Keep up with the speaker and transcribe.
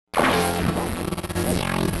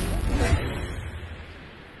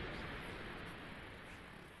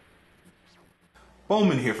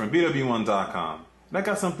BWOne here from BWOne.com, and I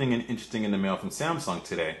got something interesting in the mail from Samsung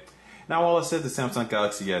today. Now, while it says the Samsung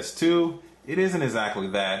Galaxy S2, it isn't exactly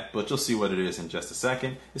that, but you'll see what it is in just a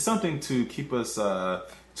second. It's something to keep us,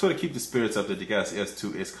 sort of keep the spirits up that the Galaxy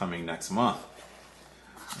S2 is coming next month.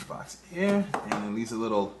 Box here, and it leaves a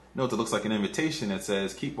little note that looks like an invitation that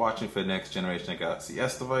says, keep watching for the next generation of Galaxy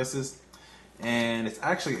S devices. And it's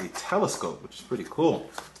actually a telescope, which is pretty cool.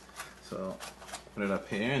 So, put it up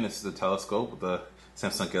here, and this is the telescope with the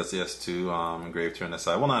Samsung Galaxy S2 engraved here on the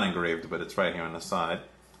side. Well, not engraved, but it's right here on the side.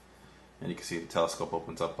 And you can see the telescope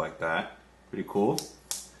opens up like that. Pretty cool.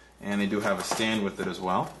 And they do have a stand with it as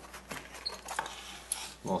well.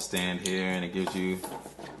 Little stand here, and it gives you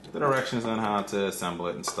the directions on how to assemble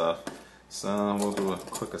it and stuff. So we'll do a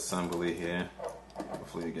quick assembly here.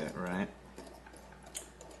 Hopefully you get it right.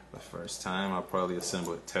 The first time I'll probably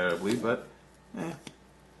assemble it terribly, but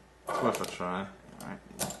it's worth a try. Alright,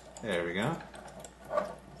 there we go.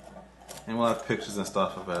 And we'll have pictures and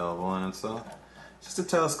stuff available, and so just a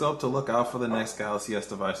telescope to look out for the next Galaxy S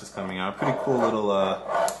devices coming out. Pretty cool little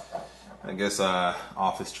I guess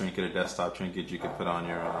office trinket or desktop trinket you could put on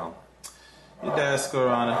your desk or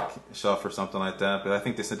on a shelf or something like that. But I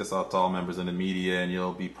think they sent this out to all members of the media, and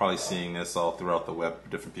you'll be probably seeing this all throughout the web,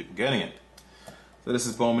 different people getting it. So this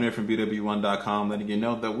is BWOne here from BWOne.com, letting you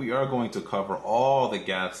know that we are going to cover all the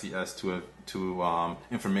Galaxy S2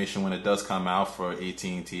 information when it does come out for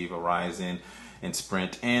AT&T, Verizon, and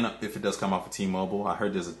Sprint, and if it does come out for T-Mobile. I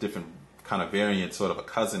heard there's a different kind of variant, sort of a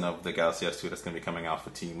cousin of the Galaxy S2 that's going to be coming out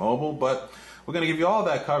for T-Mobile, but we're going to give you all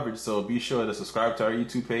that coverage, so be sure to subscribe to our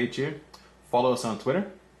YouTube page here, follow us on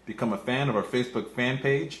Twitter, become a fan of our Facebook fan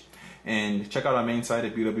page, and check out our main site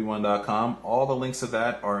at BWOne.com. All the links to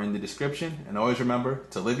that are in the description, and always remember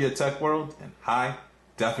to live your tech world in high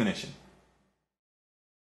definition.